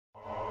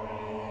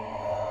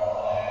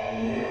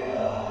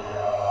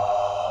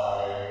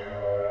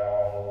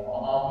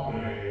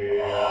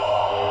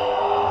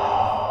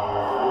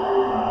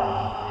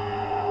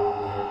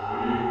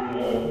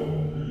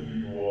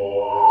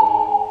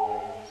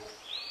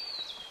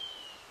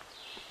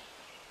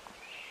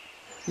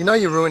You know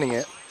you're ruining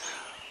it.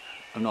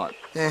 I'm not.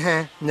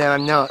 No,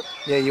 I'm not.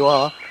 Yeah, you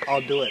are.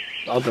 I'll do it.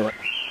 I'll do it.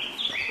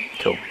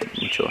 Cool.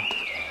 Mature.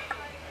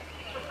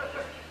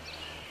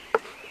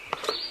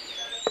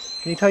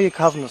 Can you tell your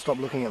cousin to stop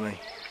looking at me?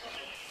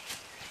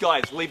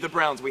 Guys, leave the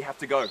Browns. We have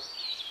to go.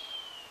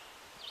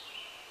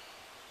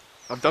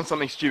 I've done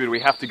something stupid. We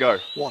have to go.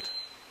 What?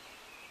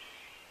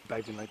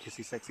 Bathed in Lake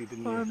Kissy Sexy,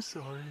 didn't you? I'm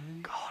sorry.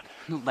 God.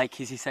 Lake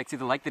Kissy Sexy,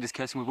 the lake that is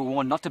cursing. We were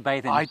warned not to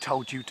bathe in. I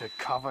told you to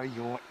cover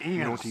your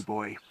ears. Naughty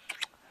boy.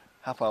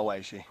 How far away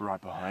is she?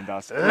 Right behind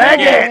us. Leg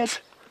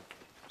it!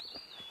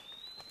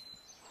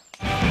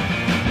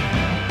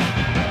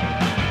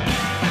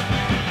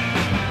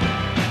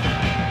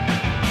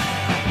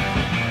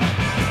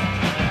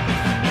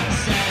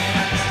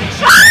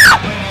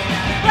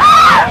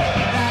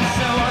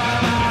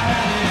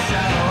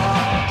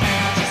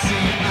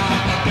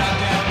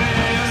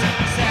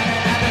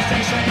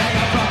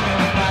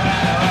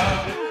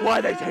 Why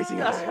are they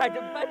chasing us?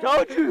 I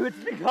told you, it's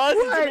because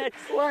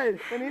Wait,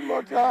 we need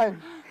more time.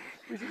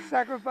 We should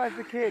sacrifice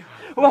the kid.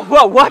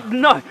 Whoa, what?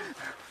 No!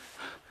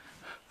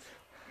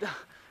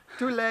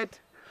 Too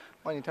late.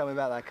 Why don't you tell me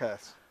about that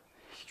curse?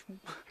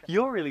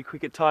 You're really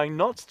quick at tying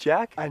knots,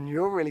 Jack. And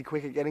you're really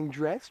quick at getting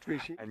dressed,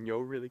 Rishi. And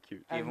you're really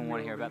cute. Do you even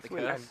want to hear about the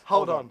curse?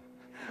 Hold on.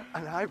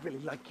 And I really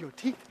like your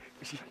teeth.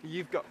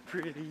 You've got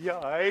pretty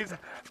eyes.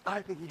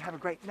 I think you have a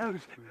great nose.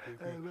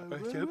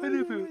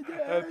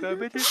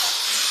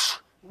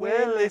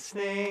 We're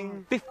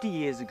listening. 50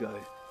 years ago,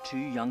 2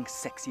 young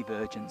sexy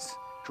virgins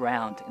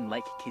drowned in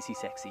Lake Kissy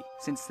Sexy.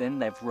 Since then,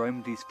 they've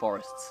roamed these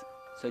forests,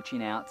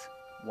 searching out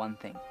one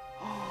thing.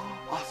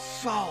 Our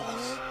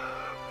souls.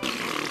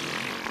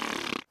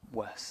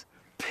 Worse.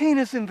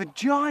 Penis and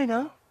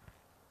vagina.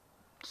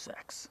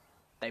 Sex.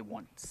 They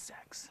want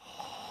sex.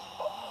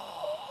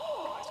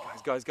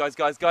 Guys,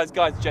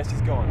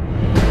 Jesse's gone.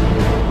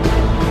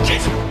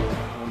 Jesse!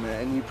 Oh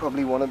man, you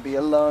probably want to be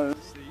alone.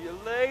 See you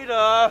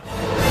later.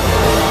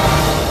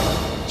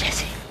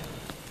 Jesse.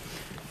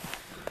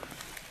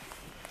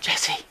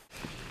 Jesse.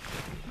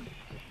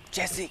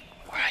 Jesse,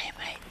 where are you,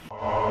 mate?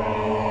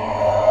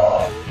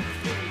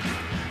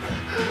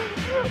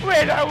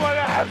 We don't want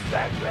to have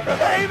sex.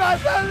 Leave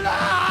us alone!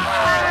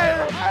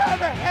 I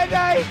have a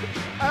headache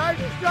and I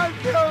just don't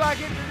feel like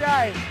it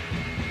today.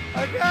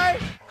 Okay?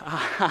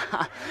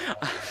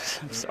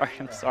 I'm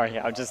sorry.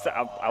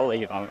 I'll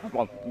leave.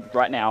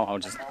 Right now, I'll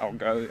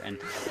go and.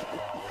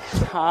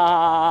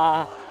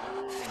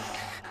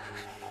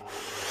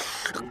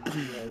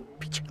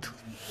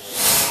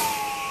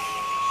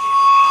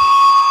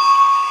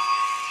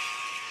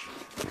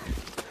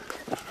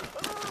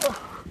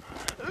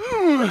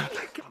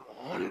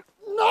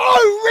 No,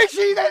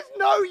 Rishi, there's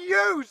no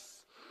use!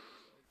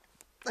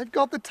 They've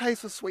got the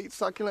taste for sweet,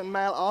 succulent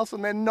male arse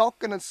and they're not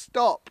gonna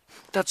stop.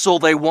 That's all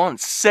they want.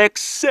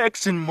 Sex,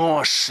 sex, and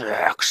more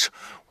sex.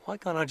 Why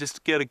can't I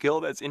just get a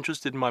girl that's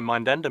interested in my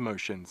mind and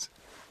emotions?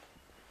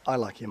 I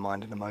like your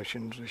mind and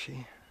emotions,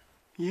 Rishi.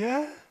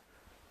 Yeah?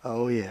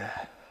 Oh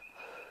yeah.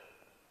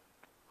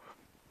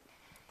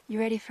 You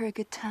ready for a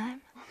good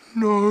time?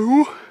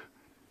 No.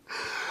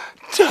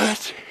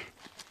 Dirty.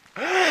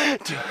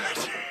 Dirty.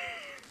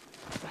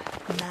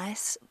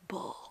 Nice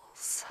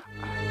balls.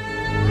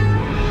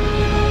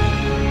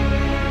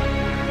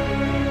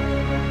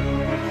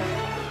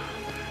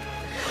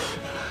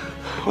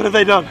 What have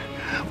they done?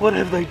 What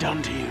have they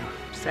done to you?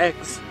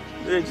 Sex.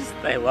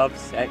 They love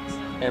sex.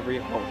 Every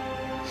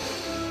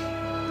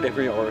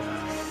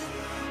orifice.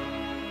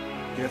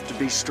 You have to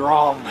be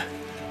strong.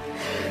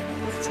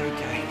 It's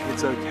okay.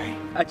 It's okay.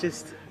 I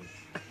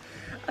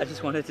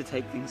just wanted to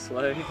take things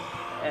slow,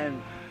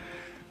 and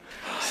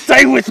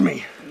Stay with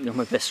me. you're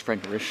my best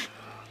friend, Rish.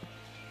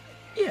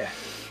 Yeah.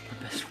 My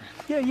best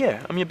friend.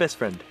 Yeah. I'm your best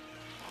friend.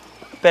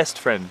 Best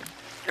friend.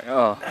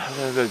 Oh,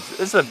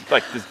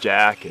 There's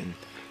Jack and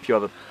a few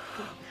other.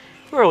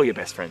 We're all your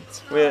best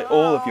friends. We're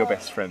all of your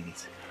best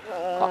friends.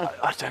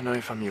 I don't know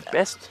if I'm your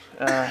best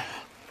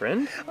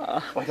friend.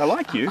 Like, I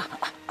like you.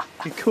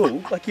 You're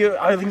cool. Like,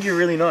 I think you're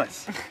really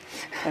nice.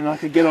 And I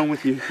could get on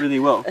with you really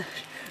well.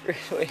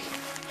 really?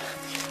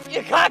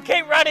 You can't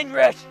keep running,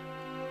 Rish.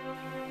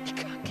 You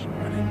can't keep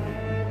running.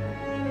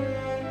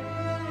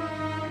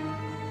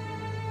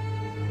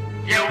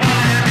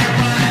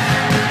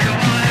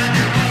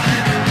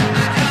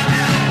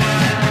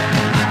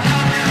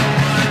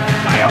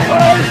 Stay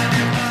away!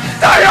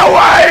 Stay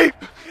away!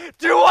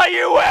 Do what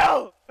you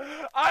will!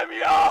 I'm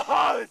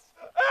yours!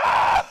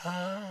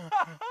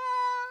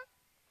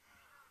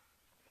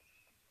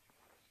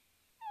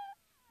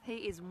 He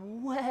is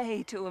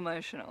way too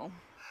emotional.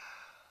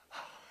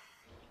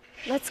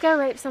 Let's go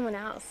rape someone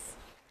else.